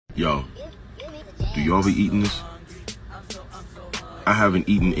Yo, do y'all be eating this? I haven't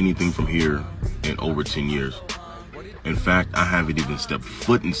eaten anything from here in over 10 years. In fact, I haven't even stepped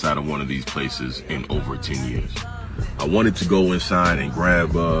foot inside of one of these places in over 10 years. I wanted to go inside and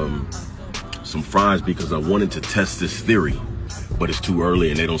grab some fries because I wanted to test this theory, but it's too early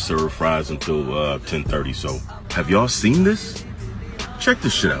and they don't serve fries until 10:30. So have y'all seen this? Check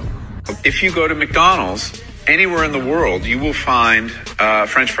this shit out. If you go to McDonald's anywhere in the world, you will find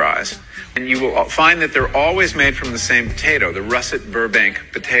French fries. And you will find that they're always made from the same potato, the russet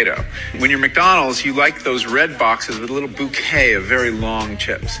Burbank potato. When you're McDonald's, you like those red boxes with a little bouquet of very long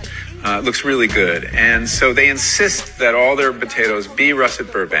chips. It looks really good. And so they insist that all their potatoes be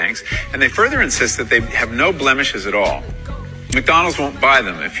russet Burbanks, and they further insist that they have no blemishes at all. McDonald's won't buy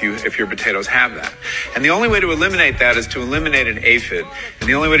them if your potatoes have that. And the only way to eliminate that is to eliminate an aphid. And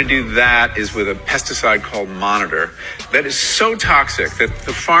the only way to do that is with a pesticide called Monitor that is so toxic that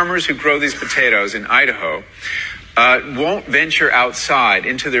the farmers who grow these potatoes in Idaho won't venture outside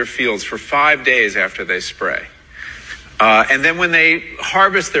into their fields for 5 days after they spray. And then when they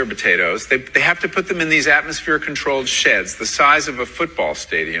harvest their potatoes, they have to put them in these atmosphere-controlled sheds the size of a football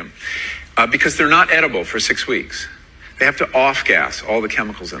stadium because they're not edible for 6 weeks. They have to off-gas all the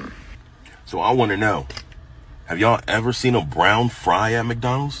chemicals in them. So I want to know, have y'all ever seen a brown fry at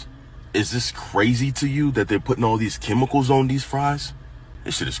McDonald's? Is this crazy to you that they're putting all these chemicals on these fries?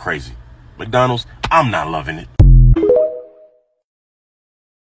 This shit is crazy. McDonald's, I'm not loving it.